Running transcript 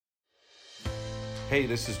Hey,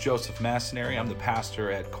 this is Joseph Massineri. I'm the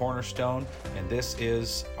pastor at Cornerstone, and this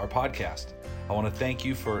is our podcast. I want to thank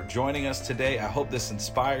you for joining us today. I hope this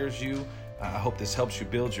inspires you. I hope this helps you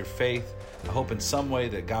build your faith. I hope in some way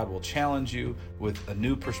that God will challenge you with a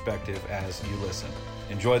new perspective as you listen.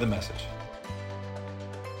 Enjoy the message.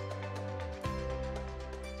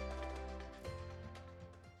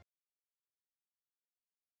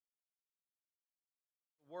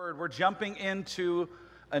 We're jumping into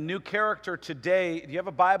a new character today. If you have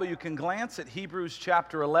a Bible, you can glance at Hebrews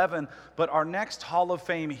chapter 11, but our next Hall of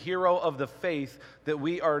Fame hero of the faith that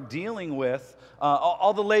we are dealing with,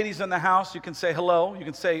 all the ladies in the house, you can say hello, you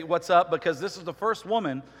can say what's up, because this is the first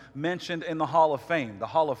woman mentioned in the Hall of Fame, the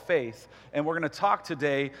Hall of Faith, and we're going to talk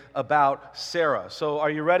today about Sarah. So are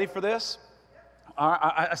you ready for this?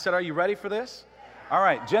 I said, are you ready for this? All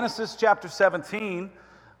right, Genesis chapter 17,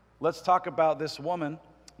 let's talk about this woman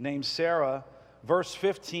named Sarah, verse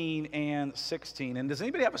 15 and 16. And does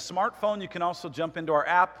anybody have a smartphone? You can also jump into our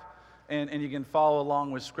app and you can follow along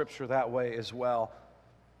with Scripture that way as well.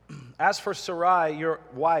 As for Sarai, your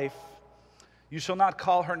wife, you shall not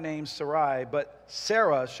call her name Sarai, but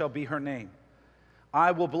Sarah shall be her name. I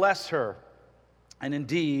will bless her, and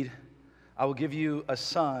indeed I will give you a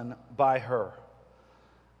son by her.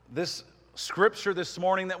 This Scripture this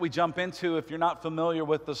morning that we jump into, if you're not familiar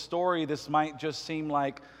with the story, this might just seem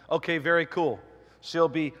like, okay, very cool. She'll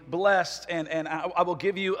be blessed, and I will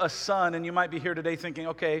give you a son. And you might be here today thinking,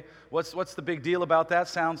 okay, what's the big deal about that?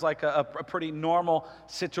 Sounds like a pretty normal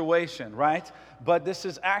situation, right? But this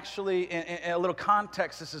is actually, in a little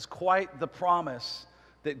context, this is quite the promise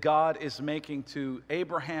that God is making to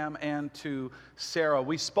Abraham and to Sarah.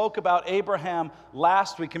 We spoke about Abraham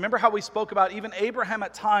last week. Remember how we spoke about even Abraham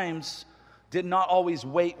at times did not always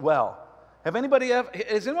wait well. Has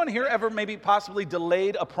anyone here ever maybe possibly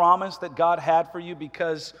delayed a promise that God had for you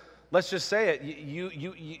because, let's just say it,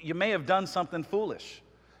 you may have done something foolish.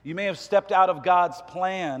 You may have stepped out of God's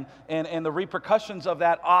plan, and the repercussions of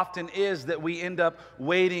that often is that we end up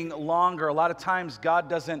waiting longer. A lot of times God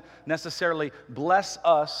doesn't necessarily bless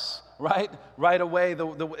us right away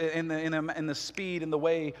in the speed and the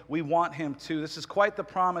way we want Him to. This is quite the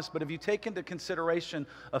promise, but if you take into consideration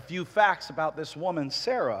a few facts about this woman,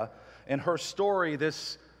 Sarah, and her story,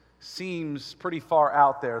 this seems pretty far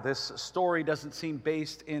out there. This story doesn't seem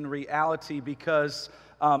based in reality because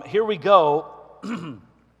here we go.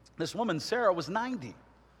 This woman, Sarah, was 90.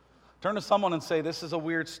 Turn to someone and say, this is a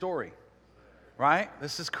weird story, right?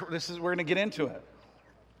 We're going to get into it.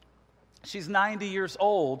 She's 90 years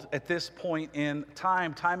old at this point in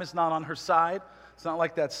time. Time is not on her side. It's not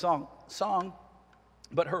like that song,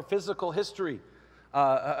 but her physical history,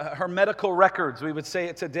 her medical records, we would say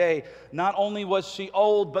it today. Not only was she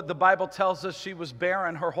old, but the Bible tells us she was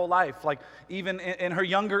barren her whole life. Like even in her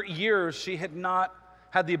younger years, she had not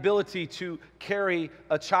had the ability to carry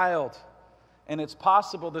a child. And it's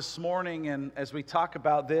possible this morning, and as we talk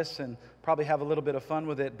about this and probably have a little bit of fun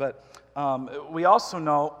with it, but we also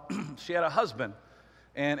know she had a husband.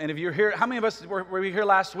 And if you're here, how many of us were we here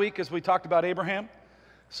last week as we talked about Abraham?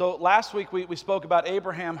 So last week we spoke about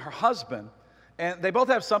Abraham, her husband, and they both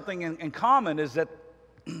have something in common, is that,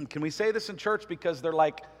 can we say this in church? Because they're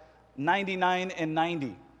like 99 and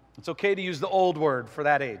 90. It's okay to use the old word for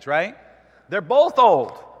that age, right? They're both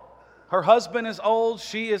old. Her husband is old,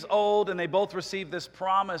 she is old, and they both receive this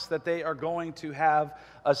promise that they are going to have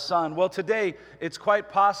a son. Well, today, it's quite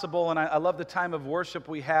possible, and I love the time of worship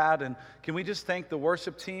we had, and can we just thank the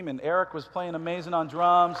worship team? And Eric was playing amazing on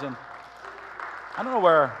drums, and I don't know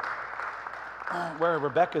where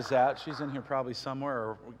Rebecca's at. She's in here probably somewhere,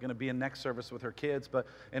 or we're going to be in next service with her kids.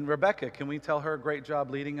 And Rebecca, can we tell her great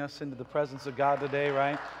job leading us into the presence of God today,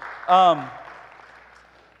 right?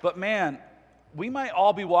 But man, we might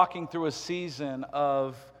all be walking through a season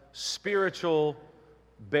of spiritual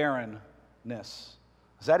barrenness.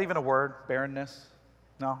 Is that even a word, barrenness?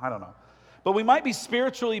 No, I don't know. But we might be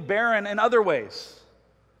spiritually barren in other ways.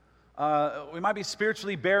 We might be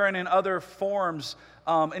spiritually barren in other forms.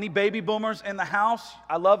 Any baby boomers in the house?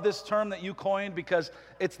 I love this term that you coined because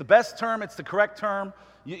it's the best term, it's the correct term.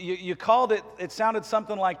 You called it sounded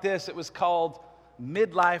something like this. It was called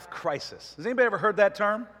midlife crisis. Has anybody ever heard that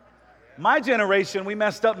term? My generation, we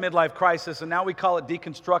messed up midlife crisis, and now we call it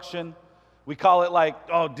deconstruction. We call it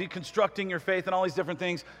deconstructing your faith and all these different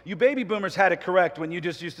things. You baby boomers had it correct when you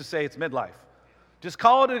just used to say it's midlife. Just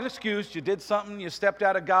call it an excuse. You did something. You stepped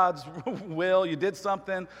out of God's will. You did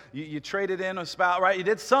something. You traded in a spouse, right? You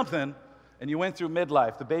did something, and you went through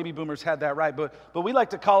midlife. The baby boomers had that right. But we like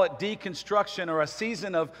to call it deconstruction, or a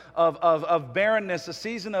season of barrenness, a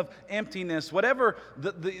season of emptiness. Whatever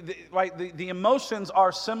the emotions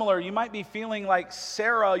are similar. You might be feeling like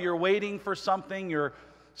Sarah, you're waiting for something, you're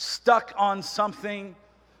stuck on something.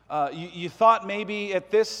 You thought maybe at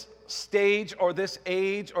this stage or this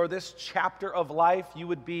age or this chapter of life you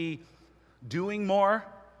would be doing more,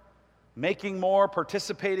 making more,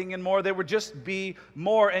 participating in more. There would just be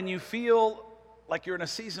more, and you feel like you're in a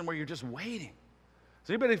season where you're just waiting. Does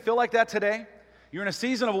anybody feel like that today? You're in a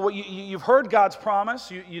season of what you've heard God's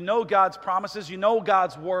promise, you know God's promises, you know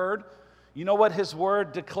God's word, you know what His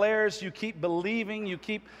word declares, you keep believing, you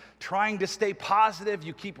keep trying to stay positive,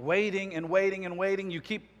 you keep waiting and waiting and waiting, you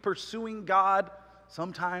keep pursuing God,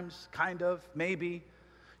 sometimes, kind of, maybe.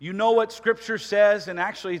 You know what Scripture says, and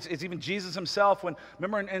actually it's even Jesus Himself.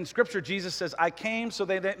 Remember in Scripture, Jesus says, I came so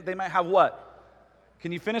they might have what?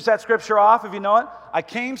 Can you finish that Scripture off if you know it? I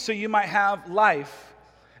came so you might have life.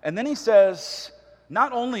 And then He says,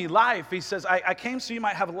 not only life, He says, I came so you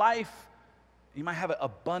might have life, you might have an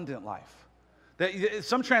abundant life.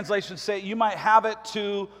 Some translations say you might have it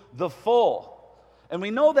to the full. And we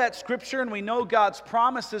know that Scripture and we know God's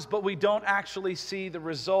promises, but we don't actually see the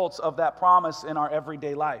results of that promise in our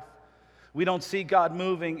everyday life. We don't see God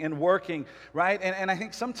moving and working, right? And I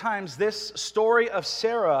think sometimes this story of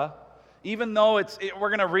Sarah, even though we're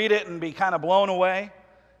going to read it and be kind of blown away,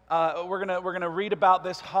 we're going to read about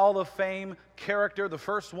this Hall of Fame character, the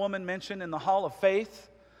first woman mentioned in the Hall of Faith.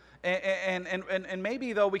 And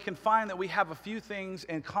maybe, though, we can find that we have a few things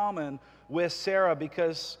in common with Sarah,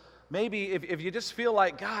 because maybe if you just feel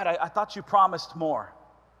like, God, I thought you promised more.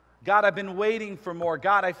 God, I've been waiting for more.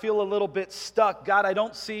 God, I feel a little bit stuck. God, I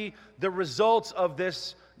don't see the results of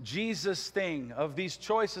this Jesus thing, of these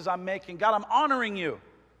choices I'm making. God, I'm honoring you.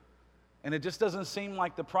 And it just doesn't seem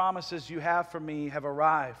like the promises you have for me have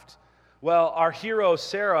arrived. Well, our hero,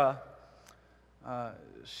 Sarah,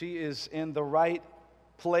 she is in the right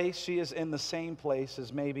place. She is in the same place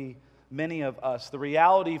as maybe many of us. The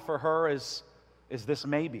reality for her is this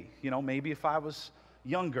maybe. Maybe if I was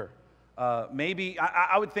younger. Maybe,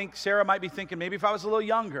 I would think Sarah might be thinking, maybe if I was a little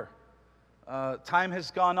younger. Time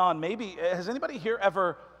has gone on. Maybe, has anybody here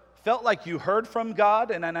ever felt like you heard from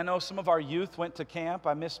God? And I know some of our youth went to camp.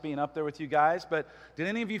 I miss being up there with you guys. But did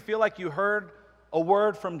any of you feel like you heard a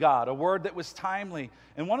word from God, a word that was timely?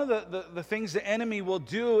 And one of the things the enemy will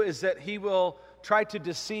do is that he will try to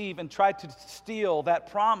deceive and try to steal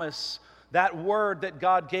that promise, that word that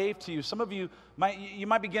God gave to you. Some of you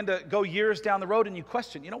might begin to go years down the road and you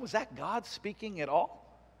question, was that God speaking at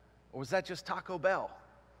all? Or was that just Taco Bell?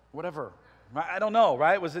 Whatever. I don't know,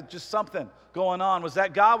 right? Was it just something going on? Was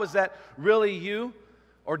that God? Was that really you?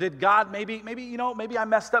 Or did God maybe I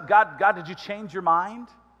messed up. God, did you change your mind?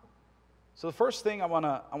 So the first thing I want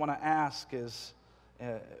to ask is,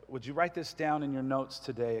 would you write this down in your notes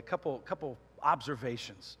today? A couple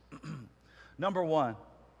observations. Number one,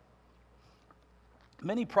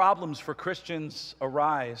 many problems for Christians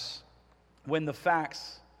arise when the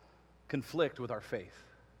facts conflict with our faith.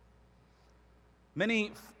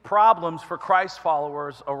 Many problems for Christ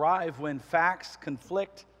followers arrive when facts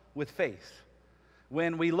conflict with faith.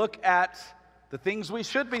 When we look at the things we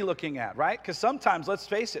should be looking at, right? Because sometimes, let's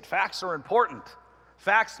face it, facts are important.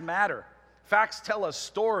 Facts matter. Facts tell a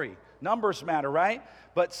story. Numbers matter, right?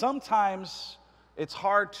 But sometimes it's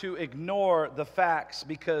hard to ignore the facts,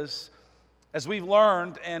 because as we've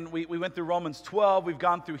learned, and we went through Romans 12, we've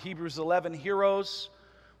gone through Hebrews 11 heroes,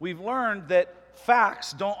 we've learned that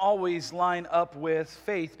facts don't always line up with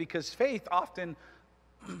faith, because faith often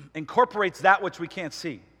incorporates that which we can't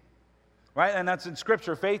see, right? And that's in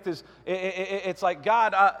Scripture. Faith is, it's like,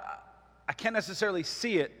 God, I can't necessarily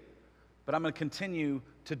see it, but I'm going to continue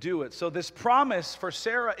to do it. So this promise for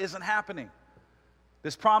Sarah isn't happening.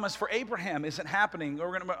 This promise for Abraham isn't happening.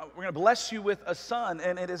 We're going to bless you with a son,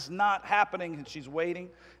 and it is not happening. And she's waiting,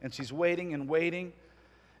 and she's waiting and waiting.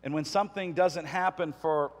 And when something doesn't happen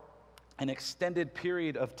for an extended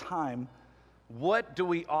period of time, what do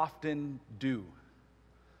we often do?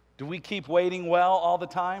 Do we keep waiting well all the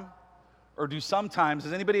time? Or do sometimes,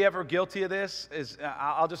 is anybody ever guilty of this?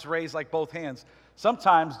 I'll just raise like both hands.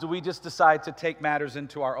 Sometimes do we just decide to take matters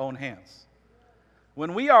into our own hands?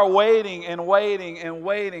 When we are waiting and waiting and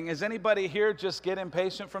waiting, is anybody here just get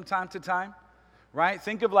impatient from time to time? Right?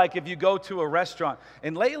 Think of like if you go to a restaurant,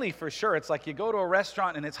 and lately for sure, it's like you go to a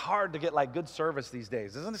restaurant and it's hard to get like good service these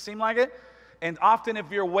days. Doesn't it seem like it? And often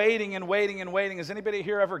if you're waiting and waiting and waiting, is anybody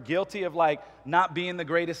here ever guilty of like not being the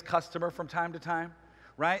greatest customer from time to time?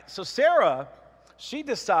 Right? So Sarah, she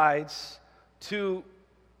decides to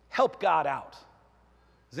help God out.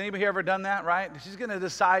 Has anybody ever done that, right? She's going to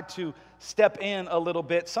decide to step in a little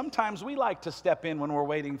bit. Sometimes we like to step in when we're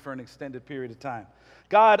waiting for an extended period of time.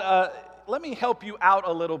 God, let me help you out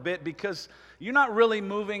a little bit because you're not really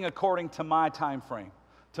moving according to my time frame,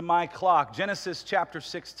 to my clock. Genesis chapter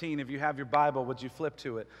 16, if you have your Bible, would you flip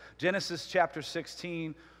to it? Genesis chapter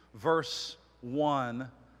 16, verse 1.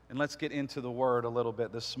 And let's get into the word a little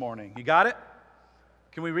bit this morning. You got it?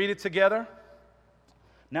 Can we read it together?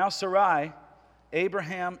 Now Sarai,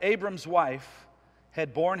 Abram's wife,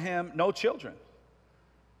 had borne him no children.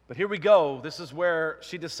 But here we go. This is where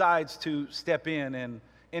she decides to step in and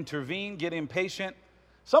intervene, get impatient.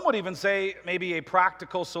 Some would even say maybe a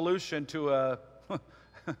practical solution to a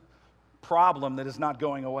problem that is not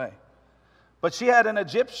going away. But she had an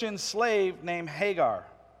Egyptian slave named Hagar.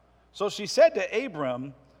 So she said to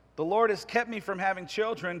Abram, "The Lord has kept me from having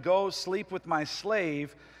children. Go sleep with my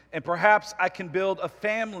slave, and perhaps I can build a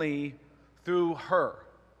family through her."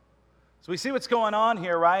 So we see what's going on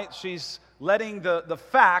here, right? She's letting the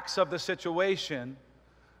facts of the situation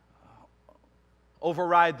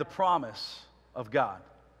override the promise of God.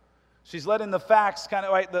 She's letting the facts kind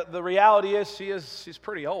of, right? The reality is she's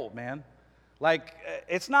pretty old, man. Like,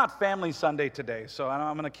 it's not Family Sunday today, so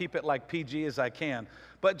I'm going to keep it like PG as I can.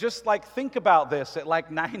 But just like think about this at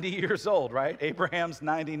like 90 years old, right? Abraham's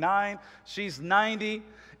 99, she's 90.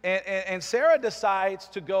 And Sarah decides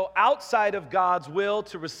to go outside of God's will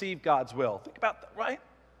to receive God's will. Think about that, right?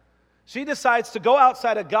 She decides to go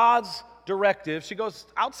outside of God's directive. She goes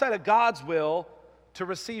outside of God's will to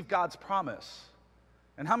receive God's promise.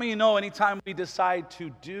 And how many of you know anytime we decide to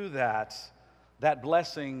do that, that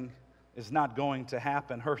blessing is not going to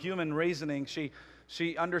happen? Her human reasoning,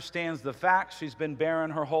 she understands the facts. She's been barren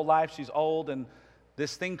her whole life. She's old, and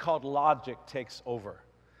this thing called logic takes over.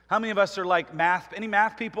 How many of us are like math? Any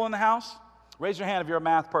math people in the house? Raise your hand if you're a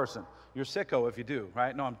math person. You're sicko if you do,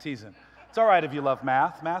 right? No, I'm teasing. It's all right if you love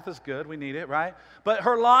math. Math is good. We need it, right? But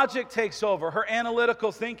her logic takes over. Her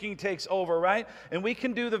analytical thinking takes over, right? And we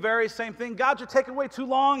can do the very same thing. God, you're taking way too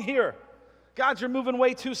long here. God, you're moving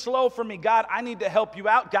way too slow for me. God, I need to help you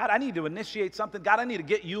out. God, I need to initiate something. God, I need to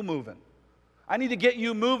get you moving. I need to get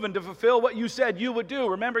you moving to fulfill what you said you would do.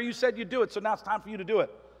 Remember, you said you'd do it, so now it's time for you to do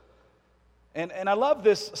it. And I love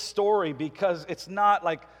this story because it's not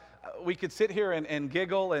like we could sit here and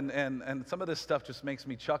giggle, and some of this stuff just makes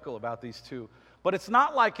me chuckle about these two. But it's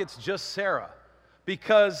not like it's just Sarah,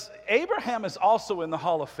 because Abraham is also in the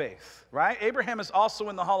Hall of Faith, right? Abraham is also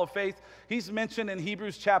in the Hall of Faith. He's mentioned in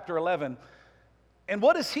Hebrews chapter 11. And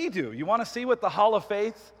what does he do? You want to see what the Hall of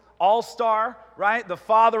Faith, all-star, right? The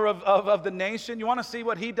father of the nation. You want to see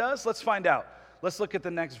what he does? Let's find out. Let's look at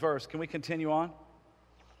the next verse. Can we continue on?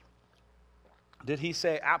 Did he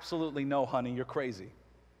say, absolutely no, honey, you're crazy?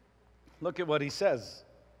 Look at what he says.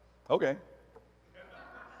 Okay.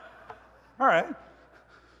 All right.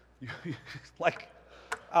 Like,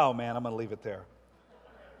 oh man, I'm going to leave it there.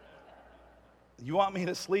 You want me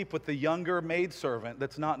to sleep with the younger maidservant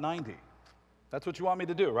that's not 90? That's what you want me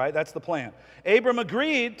to do, right? That's the plan. Abram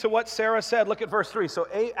agreed to what Sarah said. Look at verse 3. So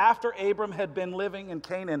after Abram had been living in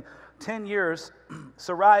Canaan 10 years,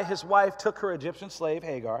 Sarai, his wife, took her Egyptian slave,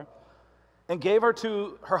 Hagar, and gave her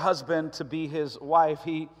to her husband to be his wife.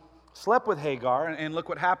 He slept with Hagar, and look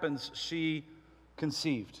what happens. She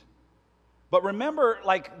conceived. But remember,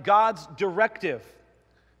 like, God's directive.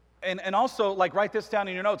 And also, like, write this down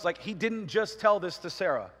in your notes. Like, he didn't just tell this to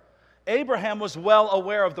Sarah. Abraham was well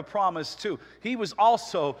aware of the promise, too. He was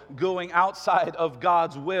also going outside of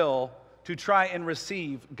God's will to try and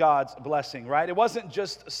receive God's blessing, right? It wasn't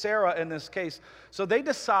just Sarah in this case. So they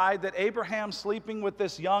decide that Abraham sleeping with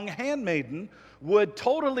this young handmaiden would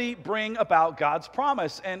totally bring about God's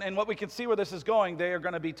promise. And what we can see where this is going, they are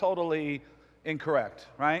going to be totally incorrect,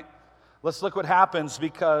 right? Let's look what happens,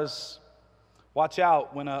 because watch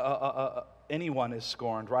out when anyone is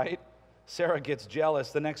scorned, right? Sarah gets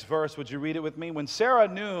jealous. The next verse, would you read it with me? When Sarah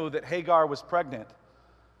knew that Hagar was pregnant,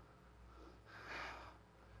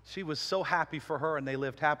 she was so happy for her, and they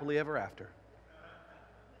lived happily ever after.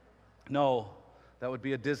 No, that would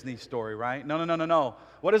be a Disney story, right? No.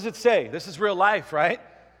 What does it say? This is real life, right?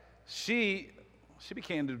 She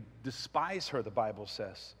began to despise her, the Bible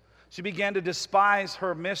says. She began to despise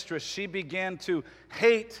her mistress. She began to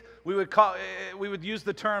hate. We would use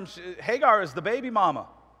the term, Hagar is the baby mama.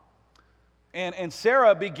 And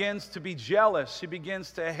Sarah begins to be jealous. She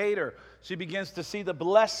begins to hate her. She begins to see the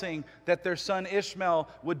blessing that their son Ishmael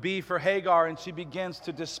would be for Hagar, and she begins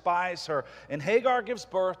to despise her. And Hagar gives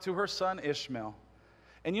birth to her son Ishmael.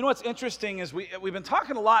 And you know what's interesting is we've been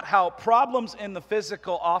talking a lot how problems in the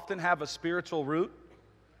physical often have a spiritual root,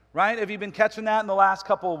 Right? Have you been catching that in the last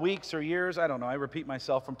couple of weeks or years? I don't know. I repeat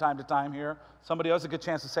myself from time to time here. Somebody else has a good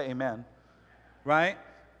chance to say amen. Right?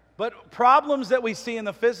 But problems that we see in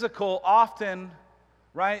the physical often,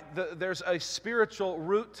 right, there's a spiritual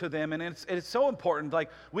root to them, and it's so important.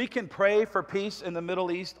 Like, we can pray for peace in the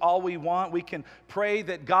Middle East all we want. We can pray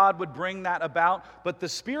that God would bring that about, but the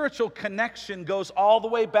spiritual connection goes all the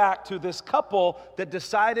way back to this couple that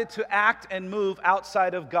decided to act and move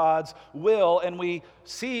outside of God's will, and we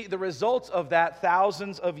see the results of that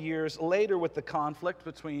thousands of years later with the conflict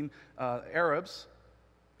between Arabs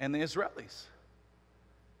and the Israelis.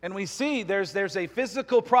 And we see there's a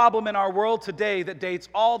physical problem in our world today that dates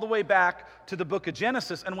all the way back to the book of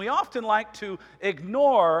Genesis. And we often like to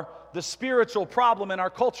ignore the spiritual problem in our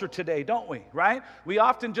culture today, don't we? Right? We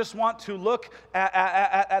often just want to look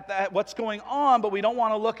at what's going on, but we don't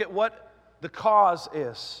want to look at what the cause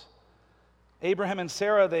is. Abraham and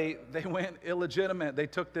Sarah, they went illegitimate. They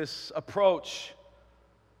took this approach.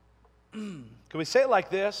 Can we say it like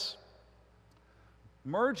this?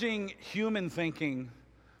 Merging human thinking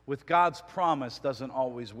with God's promise doesn't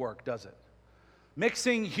always work, does it?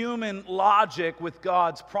 Mixing human logic with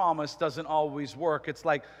God's promise doesn't always work.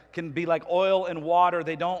 Can be like oil and water.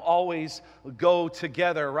 They don't always go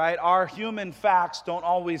together, right? Our human facts don't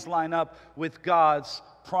always line up with God's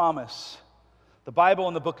promise. The Bible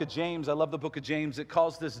in the book of James, I love the book of James, it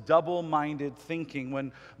calls this double-minded thinking,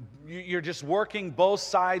 when you're just working both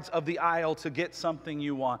sides of the aisle to get something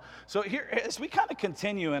you want. So here, as we kind of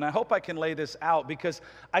continue, and I hope I can lay this out, because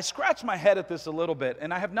I scratch my head at this a little bit,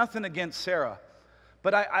 and I have nothing against Sarah.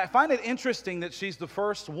 But I find it interesting that she's the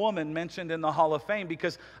first woman mentioned in the Hall of Fame,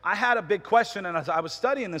 because I had a big question, and as I was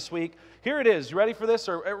studying this week, here it is. You ready for this?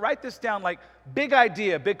 Or write this down, like, big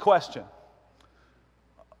idea, big question.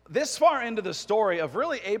 This far into the story of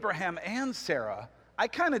really Abraham and Sarah,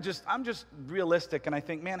 I'm just realistic, and I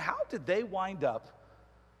think, man, how did they wind up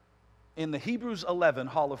in the Hebrews 11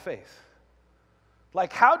 Hall of Faith?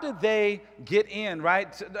 Like, how did they get in, right?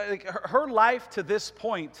 Like, her life to this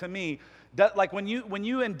point, to me, like when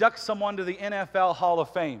you induct someone to the NFL Hall of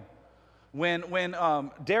Fame, when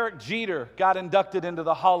Derek Jeter got inducted into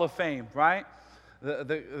the Hall of Fame, right?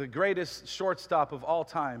 The greatest shortstop of all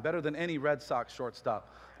time, better than any Red Sox shortstop.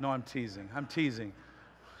 No, I'm teasing.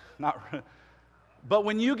 But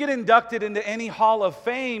when you get inducted into any Hall of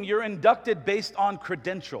Fame, you're inducted based on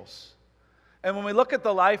credentials. And when we look at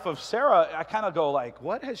the life of Sarah, I kind of go like,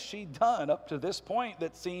 what has she done up to this point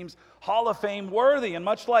that seems Hall of Fame worthy? And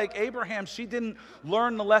much like Abraham, she didn't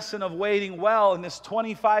learn the lesson of waiting well in this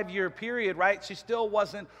 25-year period, right? She still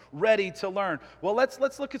wasn't ready to learn. Well,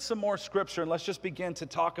 let's look at some more scripture, and let's just begin to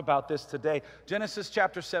talk about this today. Genesis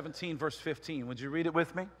chapter 17, verse 15. Would you read it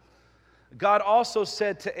with me? God also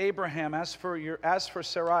said to Abraham, as for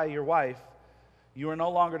Sarai, your wife, you are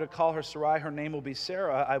no longer to call her Sarai, her name will be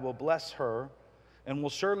Sarah. I will bless her, and will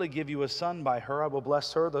surely give you a son by her. I will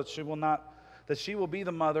bless her, that she will be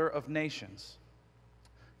the mother of nations.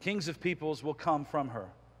 Kings of peoples will come from her.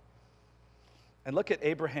 And look at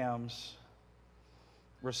Abraham's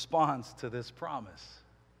response to this promise.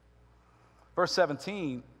 Verse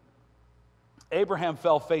 17, Abraham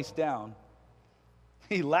fell face down.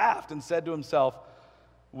 He laughed and said to himself,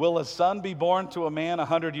 will a son be born to a man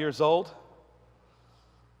 100 years old?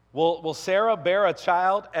 Will Sarah bear a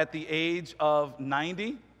child at the age of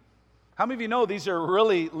 90? How many of you know these are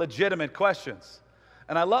really legitimate questions?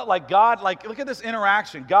 And I love, like, God, like, look at this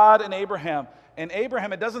interaction, God and Abraham. And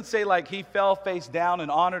Abraham, it doesn't say like he fell face down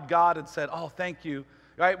and honored God and said, oh, thank you.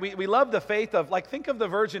 Right? We love the faith of, like, think of the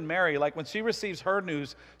Virgin Mary. Like, when she receives her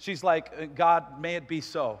news, she's like, God, may it be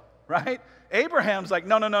so. Right? Abraham's like,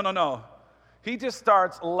 no. He just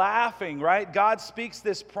starts laughing, right? God speaks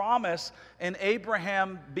this promise, and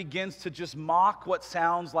Abraham begins to just mock what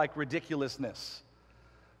sounds like ridiculousness.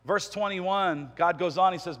 Verse 21, God goes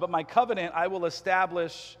on, he says, but my covenant I will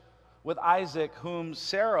establish with Isaac, whom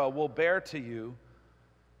Sarah will bear to you.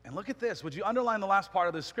 And look at this. Would you underline the last part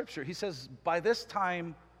of the scripture? He says, by this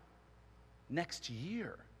time next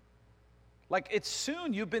year. Like, it's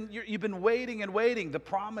soon. You've been waiting and waiting. The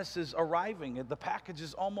promise is arriving. The package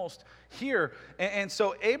is almost here. And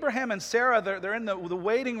so Abraham and Sarah, they're in the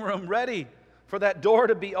waiting room ready for that door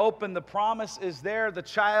to be open. The promise is there. The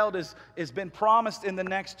child is been promised in the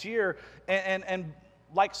next year. And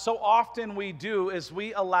like so often we do, is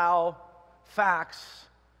we allow facts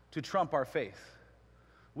to trump our faith.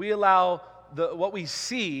 We allow what we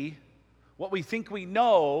see, what we think we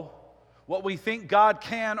know, what we think God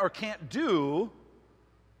can or can't do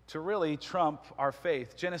to really trump our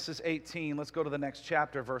faith. Genesis 18, let's go to the next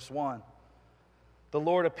chapter, verse 1. The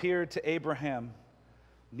Lord appeared to Abraham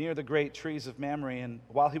near the great trees of Mamre. And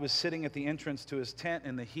while he was sitting at the entrance to his tent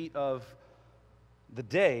in the heat of the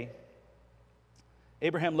day,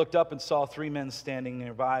 Abraham looked up and saw 3 men standing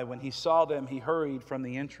nearby. When he saw them, he hurried from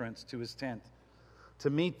the entrance to his tent to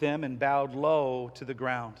meet them and bowed low to the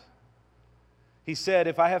ground. He said,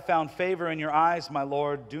 "If I have found favor in your eyes, my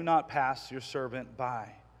Lord, do not pass your servant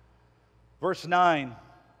by." Verse 9,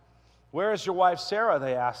 "Where is your wife Sarah?"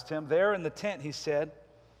 they asked him. "There in the tent," he said.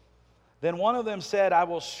 Then one of them said, "I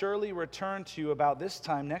will surely return to you about this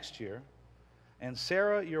time next year, and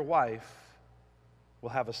Sarah, your wife, will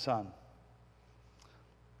have a son."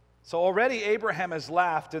 So already Abraham has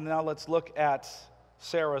laughed, and now let's look at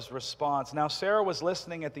Sarah's response. Now Sarah was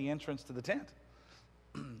listening at the entrance to the tent,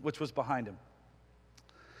 which was behind him.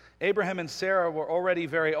 Abraham and Sarah were already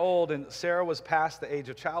very old, and Sarah was past the age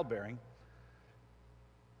of childbearing.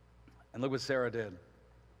 And look what Sarah did.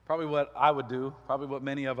 Probably what I would do, probably what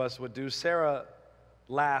many of us would do. Sarah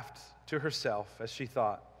laughed to herself as she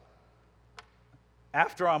thought,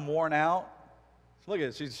 "After I'm worn out," look at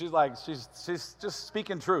it, she's just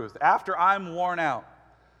speaking truth. "After I'm worn out."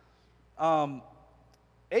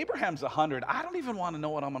 Abraham's 100. I don't even want to know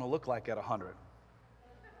what I'm going to look like at 100.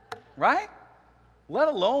 Right? Let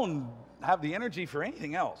alone have the energy for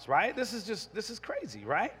anything else, right? This is crazy,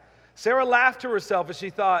 right? Sarah laughed to herself as she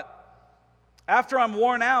thought, "After I'm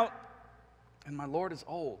worn out, and my Lord is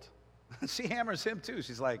old." She hammers him too.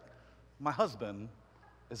 She's like, "My husband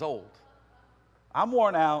is old. I'm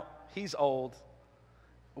worn out. He's old.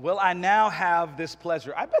 Will I now have this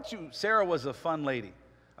pleasure?" I bet you Sarah was a fun lady.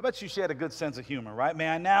 I bet you she had a good sense of humor, right? "May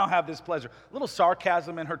I now have this pleasure?" A little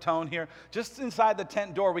sarcasm in her tone here. Just inside the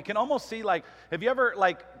tent door, we can almost see, like, have you ever,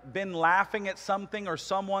 like, been laughing at something or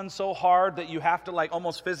someone so hard that you have to, like,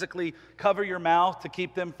 almost physically cover your mouth to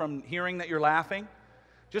keep them from hearing that you're laughing?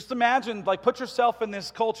 Just imagine, like, put yourself in this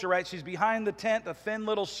culture, right? She's behind the tent, a thin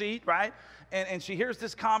little sheet, right? And she hears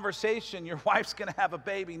this conversation, "Your wife's going to have a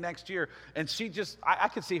baby next year." And she just, I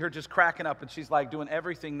could see her just cracking up, and she's, like, doing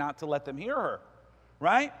everything not to let them hear her.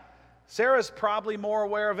 Right? Sarah's probably more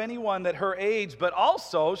aware of anyone at her age, but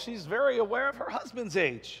also she's very aware of her husband's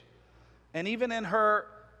age. And even in her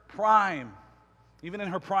prime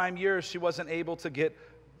years, she wasn't able to get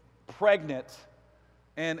pregnant.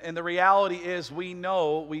 And the reality is, we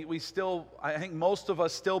know, we still, I think most of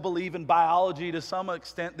us still believe in biology to some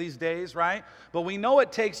extent these days, right? But we know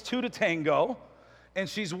it takes 2 to tango. And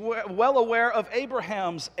she's well aware of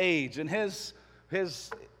Abraham's age and his,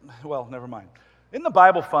 well, never mind. Isn't the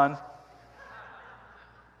Bible fun?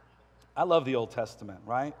 I love the Old Testament,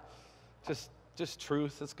 right? Just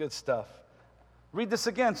truth. It's good stuff. Read this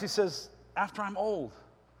again. She says, "After I'm old,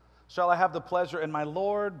 shall I have the pleasure, and my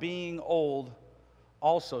Lord being old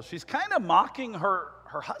also." She's kind of mocking her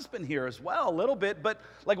husband here as well, a little bit, but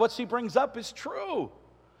like what she brings up is true.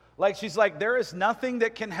 Like, she's like, "There is nothing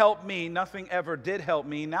that can help me. Nothing ever did help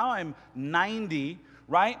me. Now I'm 90.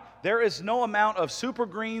 Right? There is no amount of super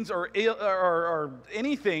greens or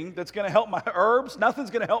anything that's going to help my herbs. Nothing's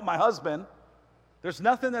going to help my husband. There's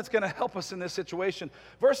nothing that's going to help us in this situation."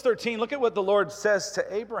 Verse 13, look at what the Lord says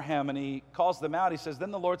to Abraham, and he calls them out. He says,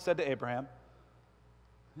 "Then the Lord said to Abraham,"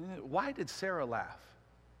 why did Sarah laugh?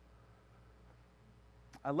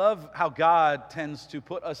 I love how God tends to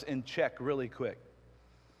put us in check really quick.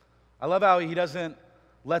 I love how he doesn't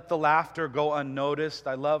let the laughter go unnoticed.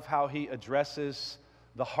 I love how he addresses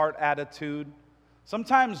the heart attitude.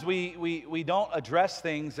 Sometimes we don't address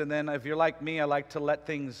things, and then if you're like me, I like to let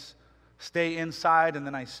things stay inside, and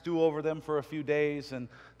then I stew over them for a few days, and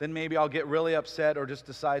then maybe I'll get really upset or just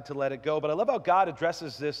decide to let it go. But I love how God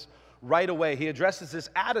addresses this right away. He addresses this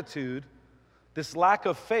attitude, this lack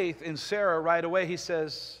of faith in Sarah right away. He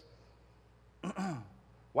says,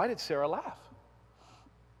 "Why did Sarah laugh?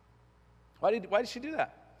 Why did she do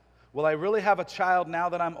that? Will I really have a child now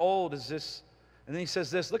that I'm old? Is this..." And then he says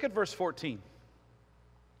this. Look at verse 14.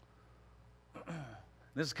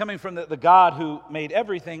 This is coming from the God who made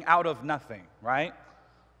everything out of nothing, right?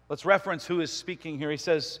 Let's reference who is speaking here. He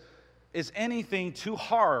says, "Is anything too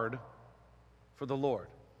hard for the Lord?"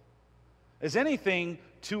 Is anything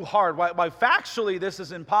too hard? Why factually this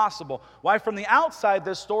is impossible? Why from the outside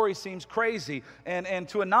this story seems crazy and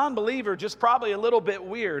to a non-believer just probably a little bit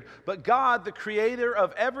weird. But God, the creator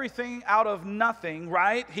of everything out of nothing,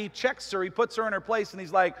 right? He checks her, he puts her in her place, and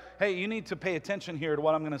he's like, "Hey, you need to pay attention here to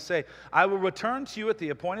what I'm going to say. I will return to you at the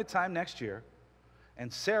appointed time next year,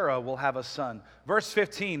 and Sarah will have a son." Verse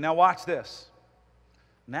 15, now watch this.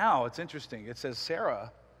 Now it's interesting. It says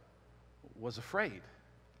Sarah was afraid.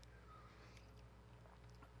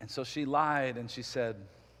 And so she lied and she said,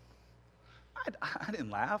 I didn't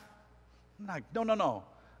laugh. I'm like, no.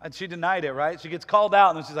 And she denied it, right? She gets called out,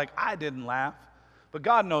 and then she's like, I didn't laugh. But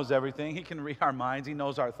God knows everything. He can read our minds. He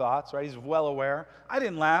knows our thoughts, right? He's well aware. I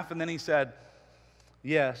didn't laugh. And then he said,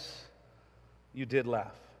 yes, you did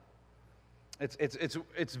laugh.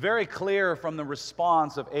 It's very clear from the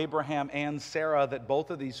response of Abraham and Sarah that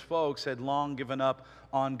both of these folks had long given up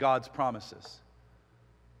on God's promises.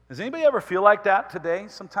 Does anybody ever feel like that today?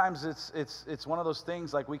 Sometimes it's one of those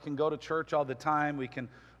things like we can go to church all the time, we can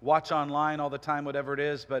watch online all the time, whatever it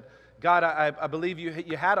is, but God, I believe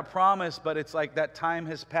you had a promise, but it's like that time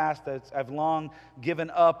has passed. I've long given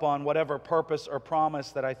up on whatever purpose or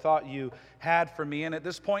promise that I thought you had for me. And at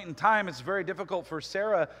this point in time, it's very difficult for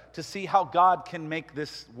Sarah to see how God can make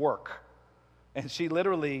this work. And she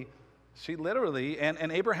literally,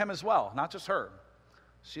 and Abraham as well, not just her,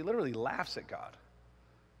 she literally laughs at God.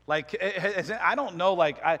 Like, I don't know,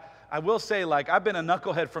 like, I will say, like, I've been a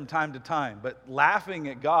knucklehead from time to time, but laughing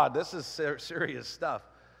at God, this is serious stuff.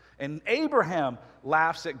 And Abraham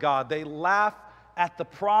laughs at God. They laugh at the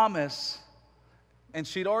promise. And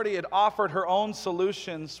she'd already had offered her own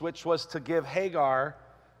solutions, which was to give Hagar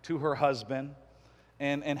to her husband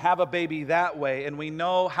and have a baby that way. And we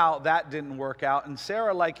know how that didn't work out. And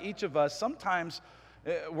Sarah, like each of us, sometimes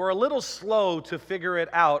we're a little slow to figure it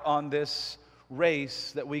out on this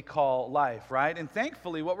race that we call life, right? And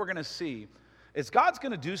thankfully, what we're going to see is God's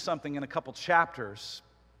going to do something in a couple chapters.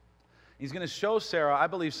 He's going to show Sarah, I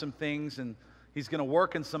believe, some things, and he's going to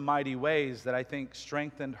work in some mighty ways that I think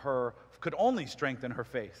could only strengthen her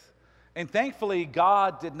faith. And thankfully,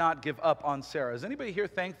 God did not give up on Sarah. Is anybody here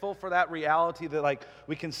thankful for that reality that, like,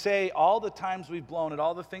 we can say all the times we've blown it,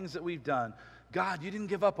 all the things that we've done, God, you didn't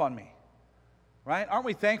give up on me, right? Aren't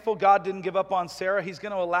we thankful God didn't give up on Sarah? He's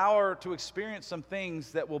going to allow her to experience some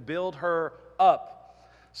things that will build her up.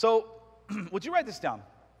 So, would you write this down?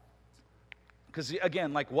 Because,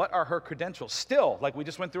 again, like, what are her credentials? Still, like, we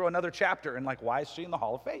just went through another chapter, and, like, why is she in the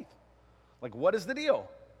Hall of Faith? Like, what is the deal?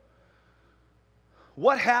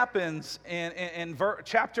 What happens in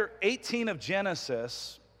chapter 18 of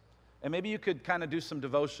Genesis, and maybe you could kind of do some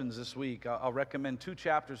devotions this week. I'll recommend 2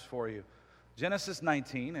 chapters for you, Genesis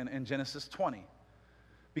 19 and Genesis 20.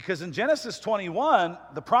 Because in Genesis 21,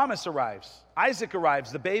 the promise arrives. Isaac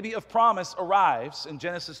arrives. The baby of promise arrives in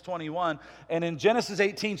Genesis 21, and in Genesis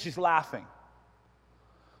 18, she's laughing.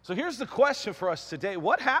 So here's the question for us today.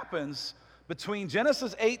 What happens between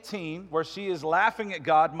Genesis 18, where she is laughing at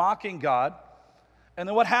God, mocking God, and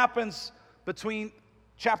then what happens between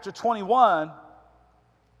chapter 21,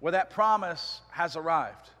 where that promise has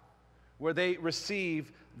arrived, where they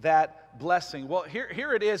receive that blessing? Well,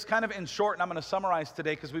 here it is, kind of in short, and I'm going to summarize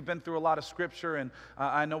today because we've been through a lot of scripture, and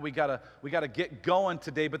I know we gotta get going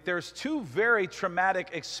today. But there's 2 very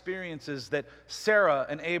traumatic experiences that Sarah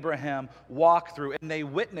and Abraham walk through, and they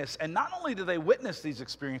witness. And not only do they witness these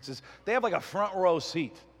experiences, they have like a front row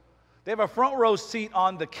seat. They have a front row seat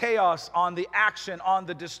on the chaos, on the action, on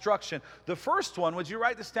the destruction. The first one, would you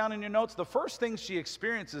write this down in your notes? The first thing she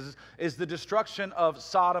experiences is the destruction of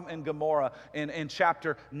Sodom and Gomorrah in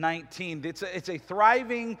chapter 19. It's a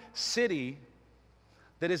thriving city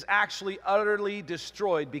that is actually utterly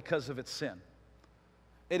destroyed because of its sin.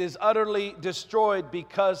 It is utterly destroyed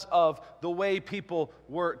because of the way people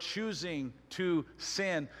were choosing to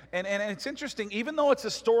sin. And it's interesting, even though it's a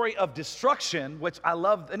story of destruction, which I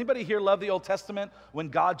love. Anybody here love the Old Testament when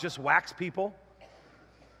God just whacks people?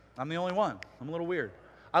 I'm the only one. I'm a little weird.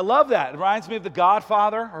 I love that. It reminds me of The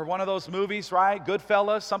Godfather or one of those movies, right?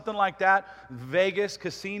 Goodfellas, something like that. Vegas,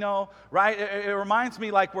 Casino, right? It reminds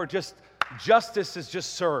me like where just justice is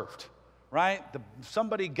just served, right?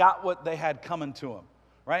 Somebody got what they had coming to them.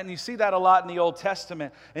 Right? And you see that a lot in the Old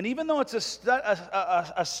Testament. And even though it's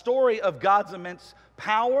a story of God's immense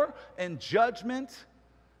power and judgment,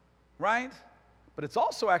 right? But it's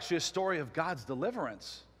also actually a story of God's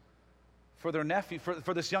deliverance for their nephew,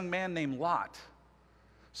 for this young man named Lot.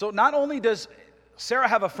 So not only does Sarah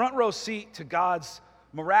have a front row seat to God's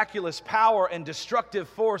miraculous power and destructive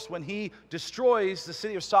force when he destroys the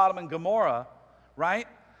city of Sodom and Gomorrah, right?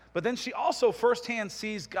 But then she also firsthand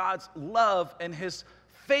sees God's love and his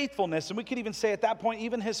faithfulness, and we could even say at that point,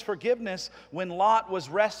 even his forgiveness when Lot was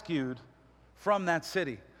rescued from that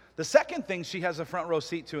city. The second thing she has a front row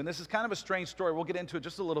seat to, and this is kind of a strange story. We'll get into it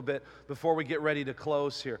just a little bit before we get ready to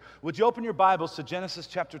close here. Would you open your Bibles to Genesis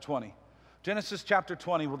chapter 20? Genesis chapter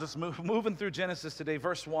 20. We'll just moving through Genesis today,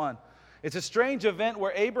 verse 1. It's a strange event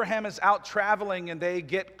where Abraham is out traveling and they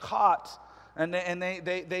get caught, and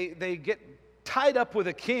they get tied up with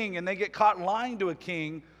a king, and they get caught lying to a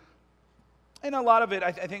king. And a lot of it,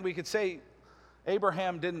 I think we could say,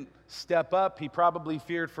 Abraham didn't step up. He probably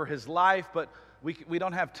feared for his life, but we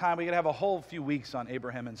don't have time. We got to have a whole few weeks on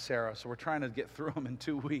Abraham and Sarah, so we're trying to get through them in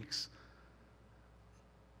 2 weeks.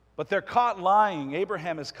 But they're caught lying.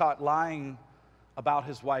 Abraham is caught lying about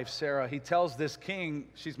his wife Sarah. He tells this king,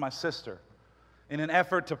 she's my sister, in an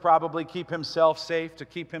effort to probably keep himself safe, to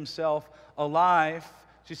keep himself alive.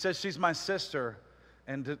 She says, she's my sister.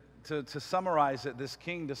 And to summarize it, this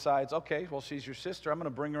king decides, okay, well, she's your sister. I'm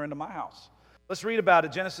going to bring her into my house. Let's read about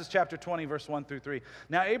it. Genesis chapter 20, verse 1 through 3.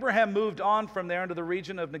 Now Abraham moved on from there into the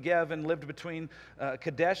region of Negev and lived between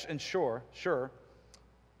Kadesh and Shur.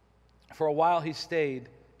 For a while he stayed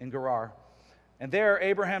in Gerar. And there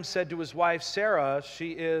Abraham said to his wife Sarah,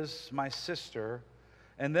 she is my sister.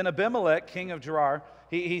 And then Abimelech, king of Gerar,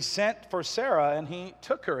 he sent for Sarah, and he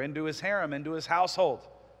took her into his harem, into his household.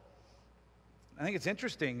 I think it's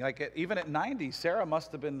interesting, like even at 90, Sarah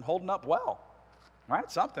must have been holding up well, right?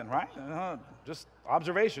 Something, right? Just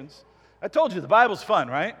observations. I told you, the Bible's fun,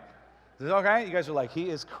 right? Is it okay? You guys are like, he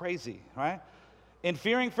is crazy, right? In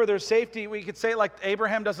fearing for their safety, we could say like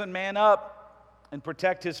Abraham doesn't man up and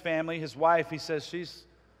protect his family, his wife. He says, she's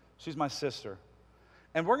my sister.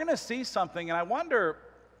 And we're going to see something, and I wonder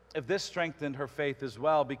if this strengthened her faith as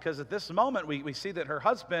well, because at this moment we see that her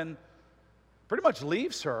husband pretty much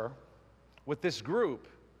leaves her with this group.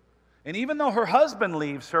 And even though her husband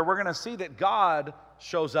leaves her, we're going to see that God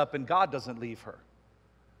shows up and God doesn't leave her.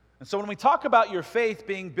 And so when we talk about your faith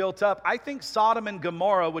being built up, I think Sodom and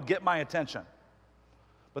Gomorrah would get my attention.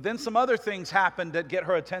 But then some other things happen that get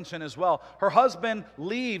her attention as well. Her husband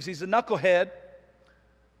leaves, he's a knucklehead,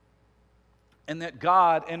 and that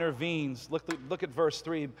God intervenes. Look at verse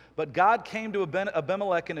 3. But God came to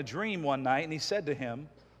Abimelech in a dream one night, and he said to him,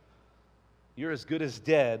 you're as good as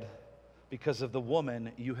dead because of the woman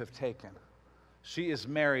you have taken. She is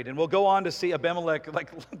married. And we'll go on to see Abimelech,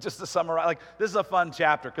 like just to summarize, like this is a fun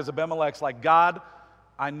chapter because Abimelech's like, God,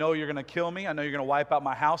 I know you're going to kill me. I know you're going to wipe out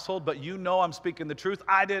my household, but you know I'm speaking the truth.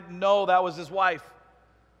 I didn't know that was his wife.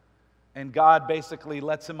 And God basically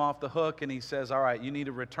lets him off the hook, and he says, all right, you need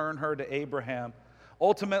to return her to Abraham.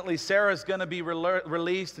 Ultimately, Sarah's going to be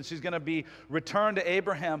released, and she's going to be returned to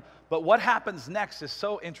Abraham. But what happens next is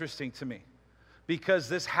so interesting to me, because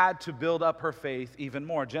this had to build up her faith even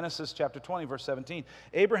more. Genesis chapter 20, verse 17.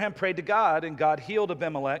 Abraham prayed to God, and God healed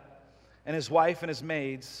Abimelech and his wife and his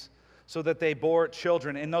maids, so that they bore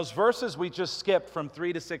children. In those verses we just skipped from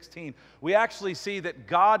 3 to 16, we actually see that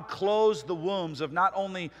God closed the wombs of not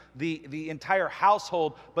only the entire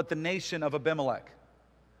household, but the nation of Abimelech.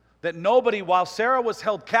 That nobody, while Sarah was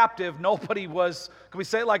held captive, nobody was, can we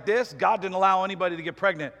say it like this? God didn't allow anybody to get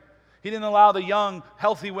pregnant. He didn't allow the young,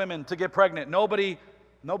 healthy women to get pregnant. Nobody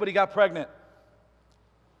got pregnant.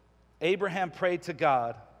 Abraham prayed to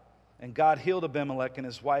God, and God healed Abimelech and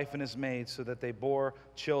his wife and his maids so that they bore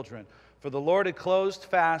children. For the Lord had closed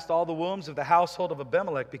fast all the wombs of the household of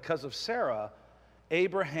Abimelech because of Sarah,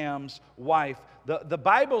 Abraham's wife. The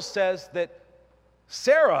Bible says that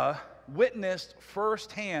Sarah witnessed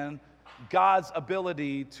firsthand God's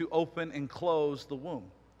ability to open and close the womb.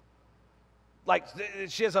 Like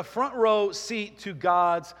she has a front row seat to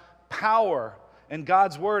God's power. And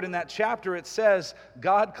God's word in that chapter, it says,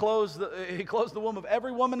 God closed the womb of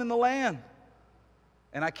every woman in the land.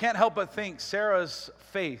 And I can't help but think Sarah's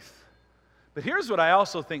faith. But here's what I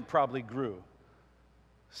also think probably grew.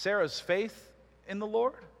 Sarah's faith in the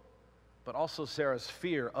Lord, but also Sarah's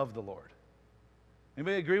fear of the Lord.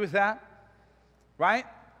 Anybody agree with that? Right?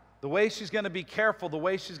 The way she's going to be careful, the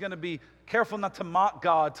way she's going to be careful not to mock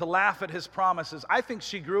God, to laugh at his promises. I think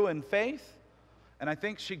she grew in faith, and I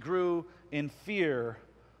think she grew in fear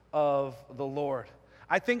of the Lord.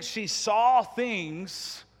 I think she saw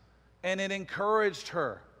things and it encouraged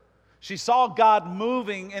her. She saw God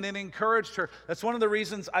moving and it encouraged her. That's one of the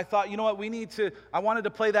reasons I thought, you know what, I wanted to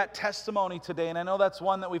play that testimony today. And I know that's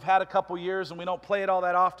one that we've had a couple years and we don't play it all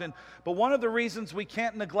that often. But one of the reasons we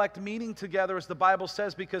can't neglect meeting together, as the Bible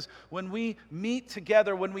says, because when we meet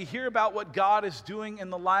together, when we hear about what God is doing in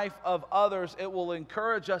the life of others, it will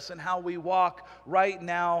encourage us in how we walk right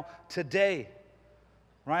now today.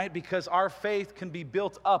 Right? Because our faith can be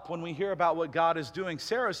built up when we hear about what God is doing.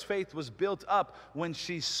 Sarah's faith was built up when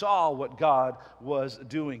she saw what God was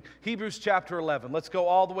doing. Hebrews chapter 11. Let's go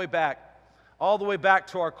all the way back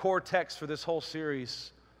to our core text for this whole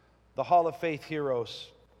series, the Hall of Faith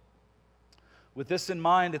Heroes. With this in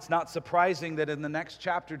mind, it's not surprising that in the next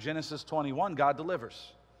chapter, Genesis 21, God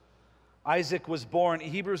delivers. Isaac was born.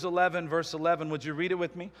 Hebrews 11, verse 11. Would you read it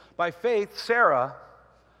with me? By faith, Sarah,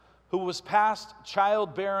 who was past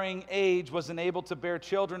childbearing age, was enabled to bear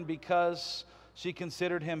children because she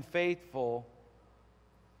considered him faithful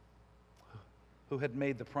who had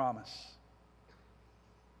made the promise.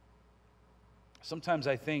 Sometimes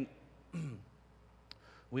I think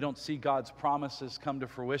we don't see God's promises come to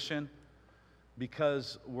fruition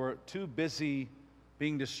because we're too busy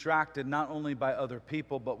being distracted not only by other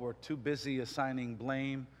people, but we're too busy assigning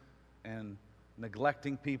blame and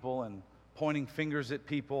neglecting people and pointing fingers at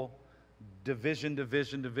people. Division,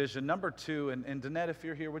 division, division. Number two, and Danette, if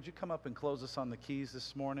you're here, would you come up and close us on the keys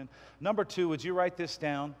this morning? Number two, would you write this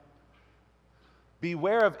down?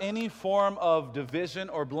 Beware of any form of division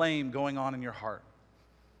or blame going on in your heart.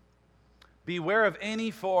 Beware of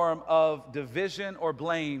any form of division or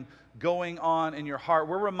blame going on in your heart.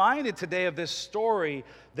 We're reminded today of this story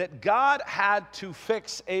that God had to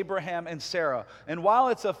fix Abraham and Sarah. And while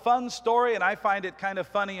it's a fun story, and I find it kind of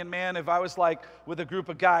funny, and man, if I was like with a group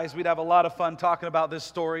of guys, we'd have a lot of fun talking about this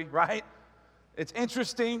story, right? It's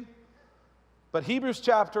interesting. But Hebrews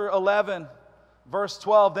chapter 11, verse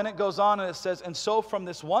 12, then it goes on and it says, and so from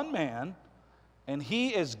this one man, and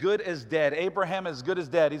he as good as dead, Abraham as good as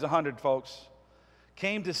dead, he's 100, folks,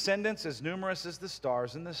 came descendants as numerous as the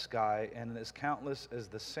stars in the sky and as countless as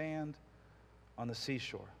the sand on the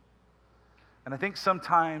seashore. And I think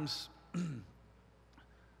sometimes in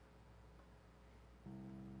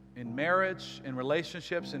marriage, in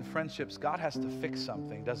relationships, in friendships, God has to fix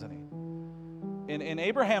something, doesn't he? In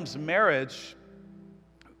Abraham's marriage,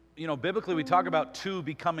 you know, biblically we talk about two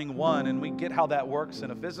becoming one, and we get how that works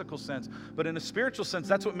in a physical sense. But in a spiritual sense,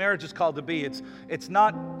 that's what marriage is called to be. It's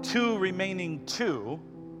not two remaining two.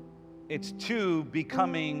 It's two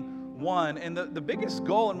becoming one. And the biggest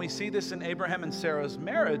goal, and we see this in Abraham and Sarah's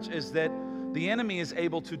marriage, is that the enemy is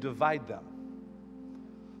able to divide them.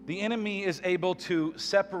 The enemy is able to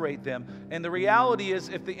separate them. And the reality is,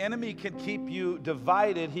 if the enemy can keep you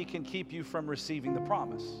divided, he can keep you from receiving the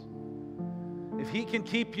promise. If he can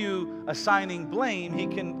keep you assigning blame, he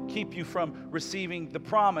can keep you from receiving the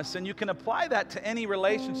promise. And you can apply that to any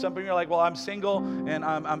relationship. Some people are like, well, I'm single and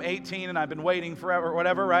I'm 18 and I've been waiting forever, or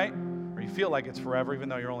whatever, right? Or you feel like it's forever even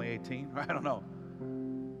though you're only 18. I don't know.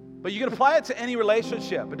 But you can apply it to any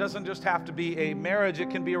relationship. It doesn't just have to be a marriage. It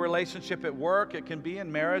can be a relationship at work. It can be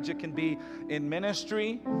in marriage. It can be in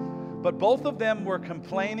ministry. But both of them were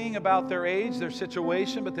complaining about their age, their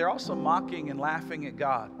situation, but they're also mocking and laughing at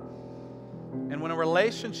God. And when a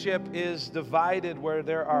relationship is divided, where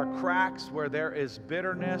there are cracks, where there is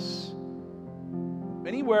bitterness,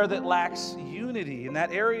 anywhere that lacks unity, in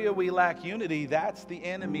that area we lack unity, that's the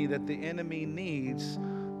enemy that the enemy needs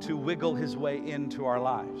to wiggle his way into our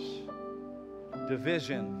lives.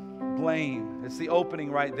 Division, blame, it's the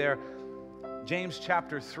opening right there. James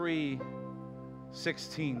chapter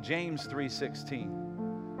 3:16. James 3:16.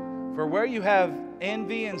 For where you have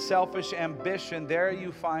envy and selfish ambition, there you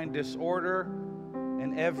find disorder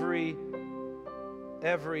and every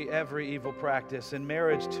evil practice. In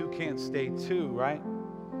marriage, two can't stay two, right?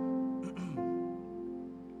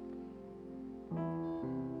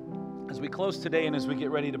 As we close today and as we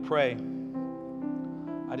get ready to pray,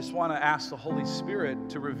 I just want to ask the Holy Spirit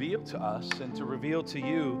to reveal to us and to reveal to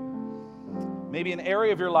you maybe an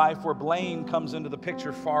area of your life where blame comes into the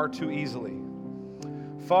picture far too easily.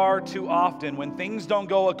 Far too often, when things don't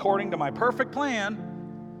go according to my perfect plan,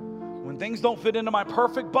 when things don't fit into my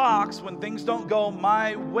perfect box, when things don't go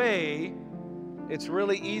my way, it's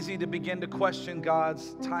really easy to begin to question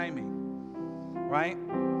God's timing, right?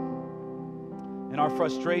 In our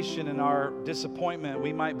frustration and our disappointment,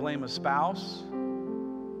 we might blame a spouse.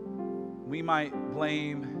 We might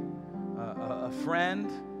blame a friend.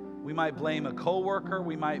 We might blame a coworker.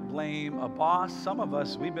 We might blame a boss. Some of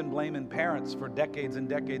us, we've been blaming parents for decades and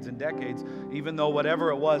decades and decades, even though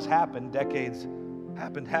whatever it was happened decades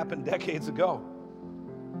ago.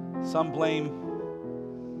 Some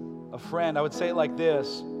blame a friend. I would say it like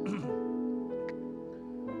this.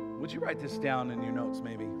 Would you write this down in your notes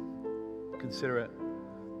maybe? Consider it.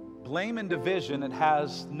 Blame and division, it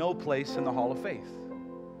has no place in the Hall of Faith.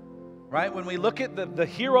 Right? When we look at the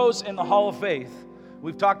heroes in the Hall of Faith,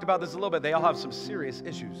 we've talked about this a little bit. They all have some serious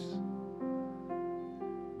issues.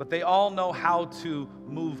 But they all know how to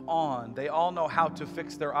move on. They all know how to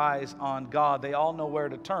fix their eyes on God. They all know where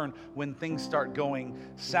to turn when things start going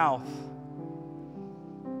south.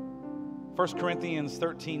 1 Corinthians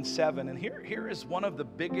 13:7. And here is one of the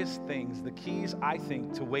biggest things, the keys, I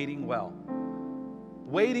think, to waiting well.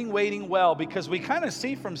 Waiting well, because we kind of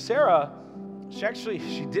see from Sarah,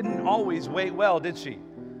 she didn't always wait well, did she?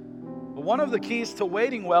 But one of the keys to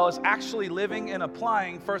waiting well is actually living and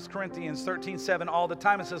applying 1 Corinthians 13:7 all the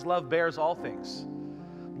time. It says, love bears all things.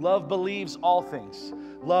 Love believes all things.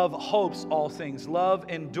 Love hopes all things. Love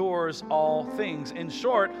endures all things. In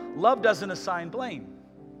short, love doesn't assign blame.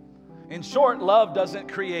 In short, love doesn't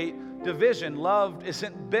create division. Love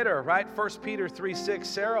isn't bitter, right? 1 Peter 3:6,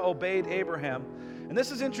 Sarah obeyed Abraham. And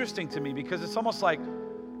this is interesting to me because it's almost like,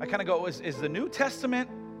 I kind of go, is the New Testament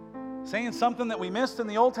saying something that we missed in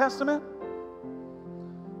the Old Testament?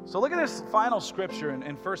 So look at this final scripture in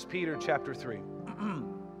 1 Peter chapter 3.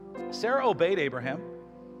 Sarah obeyed Abraham.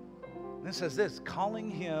 And it says this, calling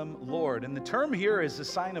him Lord. And the term here is a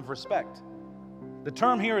sign of respect. The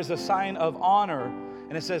term here is a sign of honor.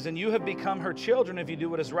 And it says, and you have become her children if you do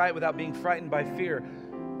what is right without being frightened by fear.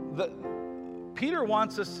 Peter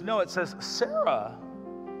wants us to know, it says, Sarah,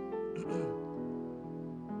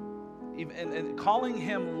 and calling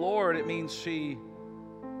him Lord, it means she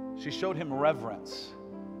showed him reverence.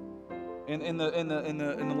 In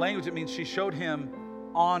the language, it means she showed him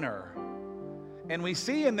honor. And we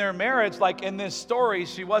see in their marriage, like in this story,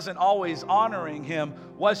 she wasn't always honoring him,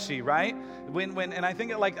 was she, right? And I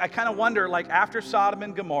think, I kind of wonder, like after Sodom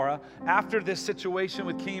and Gomorrah, after this situation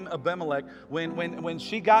with King Abimelech, when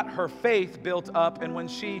she got her faith built up and when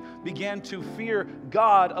she began to fear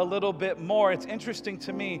God a little bit more, it's interesting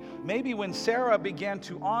to me, maybe when Sarah began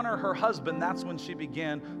to honor her husband, that's when she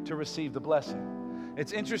began to receive the blessing.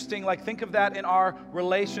 It's interesting, like think of that in our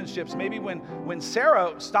relationships. Maybe when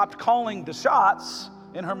Sarah stopped calling the shots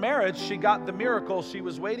in her marriage, she got the miracle she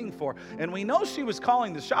was waiting for. And we know she was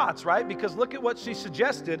calling the shots, right? Because look at what she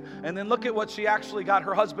suggested, and then look at what she actually got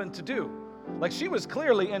her husband to do. Like she was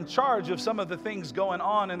clearly in charge of some of the things going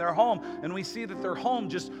on in their home. And we see that their home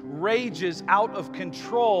just rages out of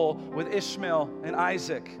control with Ishmael and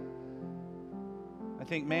Isaac. I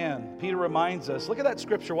think, man, Peter reminds us. Look at that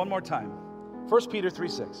scripture one more time. 1 Peter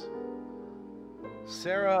 3:6.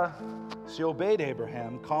 Sarah, she obeyed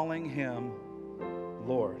Abraham, calling him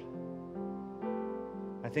Lord.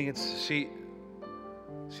 I think it's she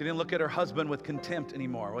didn't look at her husband with contempt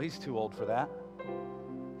anymore. Well, he's too old for that.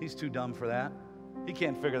 He's too dumb for that. He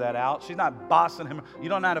can't figure that out. She's not bossing him. You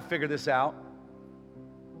don't know how to figure this out.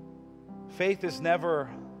 Faith is never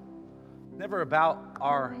about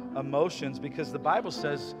our emotions, because the Bible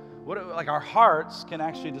says our hearts can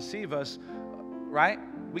actually deceive us. Right?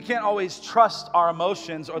 We can't always trust our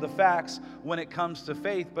emotions or the facts when it comes to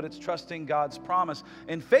faith, but it's trusting God's promise.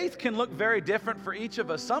 And faith can look very different for each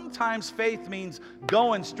of us. Sometimes faith means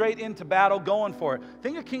going straight into battle, going for it.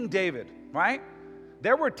 Think of King David, right?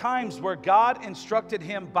 There were times where God instructed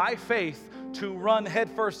him by faith to run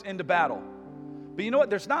headfirst into battle. But you know what?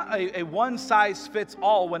 There's not a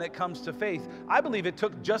one-size-fits-all when it comes to faith. I believe it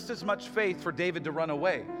took just as much faith for David to run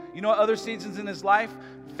away. You know what other seasons in his life?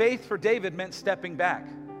 Faith for David meant stepping back.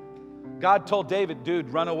 God told David, dude,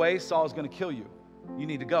 run away. Saul's going to kill you. You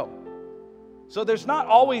need to go. So there's not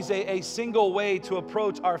always a single way to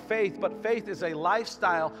approach our faith, but faith is a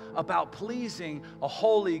lifestyle about pleasing a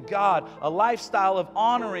holy God, a lifestyle of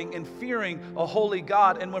honoring and fearing a holy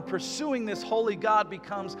God. And when pursuing this holy God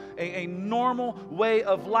becomes a normal way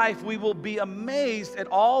of life, we will be amazed at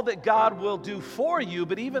all that God will do for you,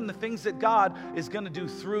 but even the things that God is going to do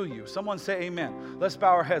through you. Someone say amen. Let's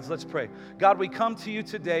bow our heads. Let's pray. God, we come to you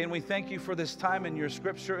today and we thank you for this time in your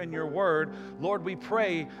scripture and your word. Lord, we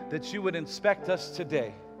pray that you would inspect us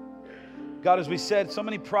today. God, as we said, so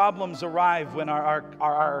many problems arrive when our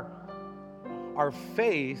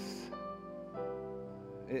faith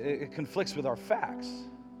it conflicts with our facts.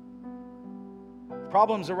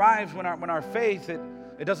 Problems arise when our faith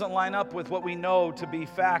it doesn't line up with what we know to be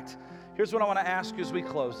fact. Here's what I want to ask you as we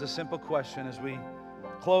close. This simple question as we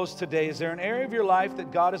close today. Is there an area of your life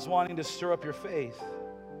that God is wanting to stir up your faith?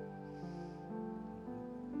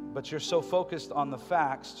 But you're so focused on the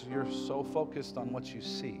facts, you're so focused on what you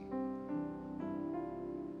see.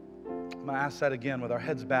 I'm going to ask that again with our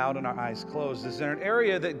heads bowed and our eyes closed. Is there an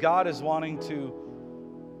area that God is wanting to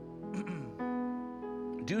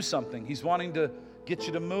do something? He's wanting to get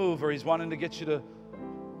you to move, or He's wanting to get you to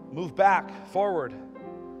move back, forward.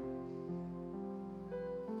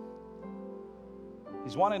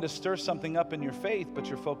 He's wanting to stir something up in your faith, but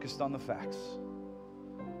you're focused on the facts.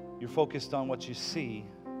 You're focused on what you see.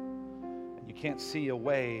 You can't see a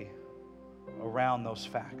way around those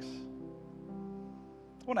facts.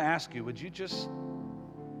 I want to ask you, would you just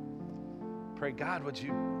pray, God, would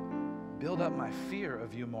you build up my fear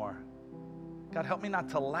of you more? God, help me not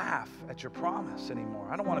to laugh at your promise anymore.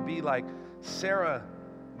 I don't want to be like Sarah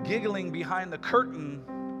giggling behind the curtain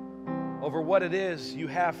over what it is you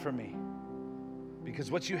have for me.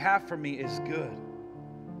 Because what you have for me is good.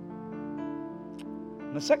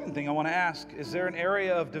 And the second thing I want to ask, is there an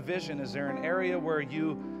area of division? Is there an area where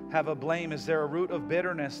you have a blame? Is there a root of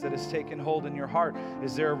bitterness that has taken hold in your heart?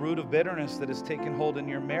 Is there a root of bitterness that has taken hold in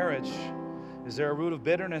your marriage? Is there a root of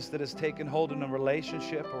bitterness that has taken hold in a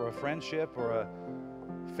relationship or a friendship or a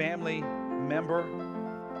family member?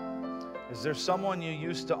 Is there someone you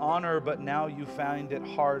used to honor, but now you find it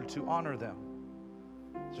hard to honor them?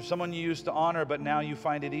 Is there someone you used to honor, but now you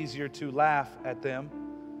find it easier to laugh at them?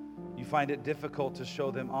 You find it difficult to show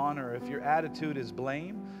them honor. If your attitude is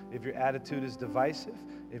blame, if your attitude is divisive,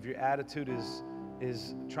 if your attitude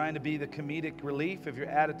is trying to be the comedic relief, if your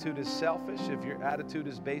attitude is selfish, if your attitude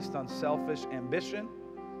is based on selfish ambition,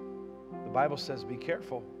 the Bible says be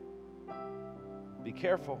careful. Be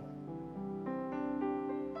careful.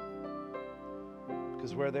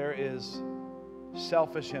 Because where there is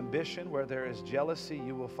selfish ambition, where there is jealousy,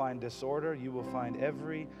 you will find disorder. You will find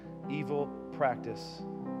every evil practice.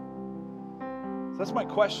 So that's my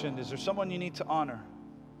question. Is there someone you need to honor?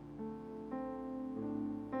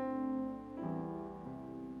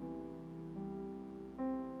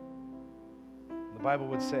 The Bible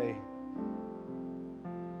would say,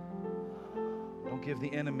 don't give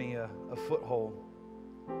the enemy a foothold.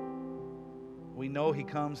 We know he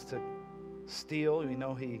comes to steal. We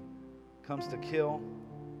know he comes to kill.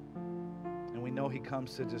 And we know he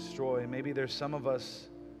comes to destroy. Maybe there's some of us,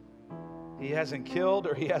 he hasn't killed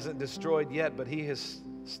or he hasn't destroyed yet, but he has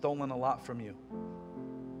stolen a lot from you.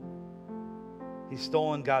 He's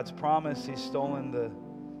stolen God's promise. He's stolen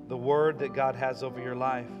the word that God has over your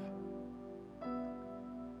life.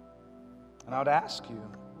 And I would ask you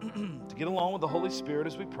to get along with the Holy Spirit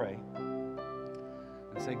as we pray and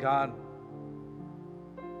say, God,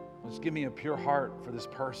 just give me a pure heart for this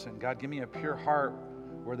person. God, give me a pure heart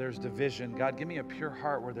where there's division. God, give me a pure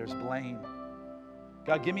heart where there's blame.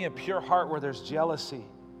 God, give me a pure heart where there's jealousy.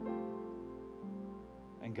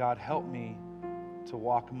 And God, help me to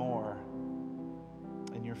walk more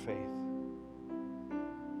in your faith.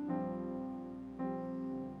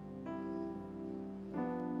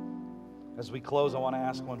 As we close, I want to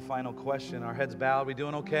ask one final question. Our heads bowed. We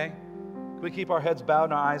doing okay? Can we keep our heads bowed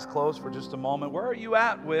and our eyes closed for just a moment? Where are you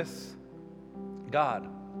at with God?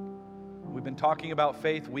 We've been talking about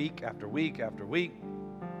faith week after week after week.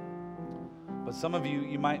 But some of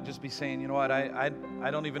you might just be saying, you know what, I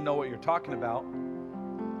don't even know what you're talking about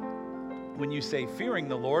when you say fearing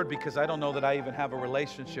the Lord, because I don't know that I even have a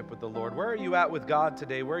relationship with the Lord. Where are you at with God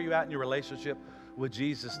today? Where are you at in your relationship with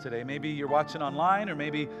Jesus today? Maybe you're watching online, or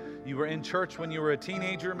maybe you were in church when you were a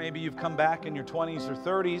teenager. Maybe you've come back in your 20s or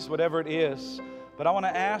 30s, whatever it is. But I want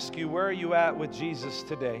to ask you, where are you at with Jesus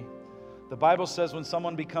today? The Bible says when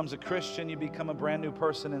someone becomes a Christian, you become a brand new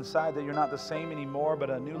person inside, that you're not the same anymore, but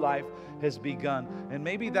a new life has begun. And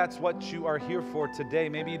maybe that's what you are here for today.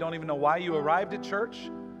 Maybe you don't even know why you arrived at church.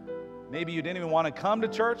 Maybe you didn't even want to come to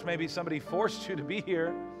church. Maybe somebody forced you to be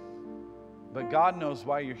here. But God knows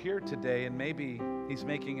why you're here today, and maybe He's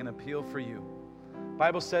making an appeal for you. The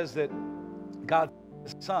Bible says that God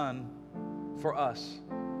sent His Son for us.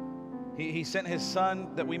 He sent His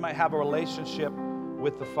Son that we might have a relationship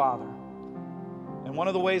with the Father. And one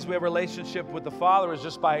of the ways we have a relationship with the Father is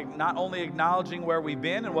just by not only acknowledging where we've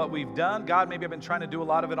been and what we've done. God, maybe I've been trying to do a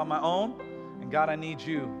lot of it on my own, and God, I need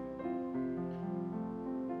you.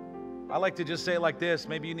 I like to just say it like this.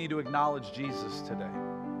 Maybe you need to acknowledge Jesus today.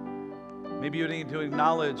 Maybe you need to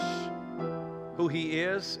acknowledge who He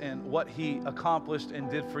is and what He accomplished and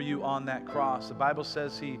did for you on that cross. The Bible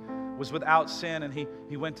says He was without sin, and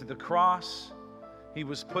He went to the cross. He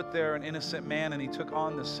was put there, an innocent man, and He took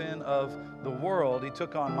on the sin of the world. He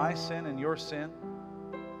took on my sin and your sin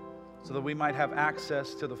so that we might have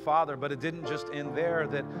access to the Father. But it didn't just end there,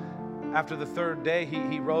 that after the third day,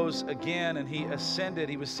 he rose again and He ascended.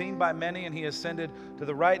 He was seen by many, and He ascended to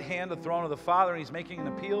the right hand, the throne of the Father, and He's making an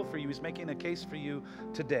appeal for you. He's making a case for you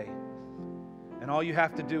today. And all you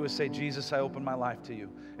have to do is say, Jesus, I open my life to you.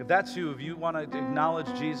 If that's you, if you want to acknowledge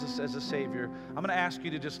Jesus as a Savior, I'm going to ask you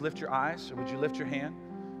to just lift your eyes, or would you lift your hand?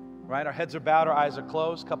 Right? Our heads are bowed, our eyes are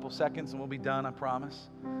closed. A couple seconds and we'll be done, I promise.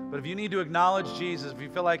 But if you need to acknowledge Jesus, if you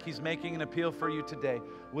feel like He's making an appeal for you today,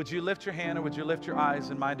 would you lift your hand, or would you lift your eyes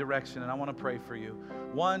in my direction? And I want to pray for you.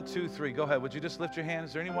 1, 2, 3. Go ahead. Would you just lift your hand?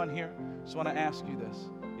 Is there anyone here? Just want to ask you this.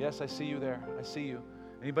 Yes, I see you there. I see you.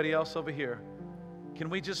 Anybody else over here? Can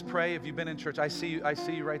we just pray? If you've been in church, I see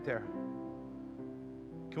you right there.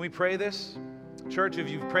 Can we pray this? Church, if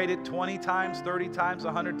you've prayed it 20 times, 30 times,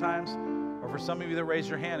 100 times, or for some of you that raise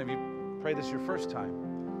your hand, if you pray this your first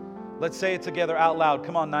time, let's say it together out loud.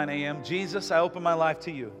 Come on, 9 a.m. Jesus, I open my life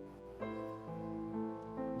to you.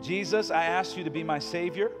 Jesus, I ask you to be my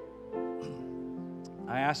Savior.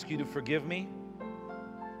 I ask you to forgive me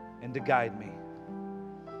and to guide me.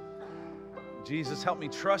 Jesus, help me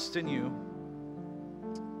trust in you.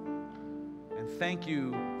 And thank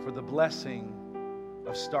you for the blessing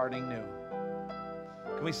of starting new.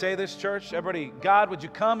 Can we say this, church? Everybody, God, would you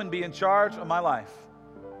come and be in charge of my life?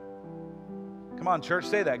 Come on, church,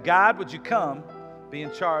 say that. God, would you come be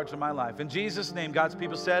in charge of my life? In Jesus' name, God's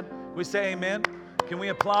people said, we say amen. Can we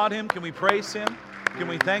applaud him? Can we praise him? Can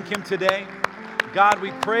we thank him today? God, we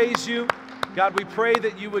praise you. God, we pray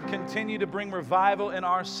that you would continue to bring revival in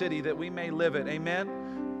our city, that we may live it.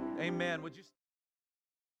 Amen. Amen. Would you?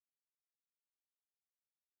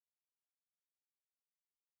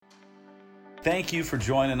 Thank you for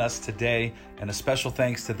joining us today, and a special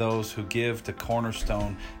thanks to those who give to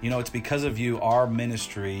Cornerstone. You know, it's because of you, our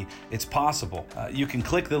ministry, it's possible. You can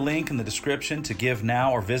click the link in the description to give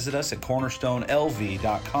now or visit us at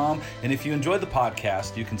cornerstonelv.com. And if you enjoyed the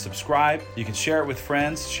podcast, you can subscribe, you can share it with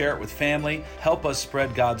friends, share it with family, help us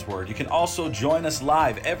spread God's word. You can also join us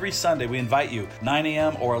live every Sunday. We invite you, 9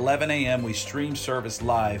 a.m. or 11 a.m. We stream service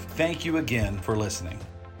live. Thank you again for listening.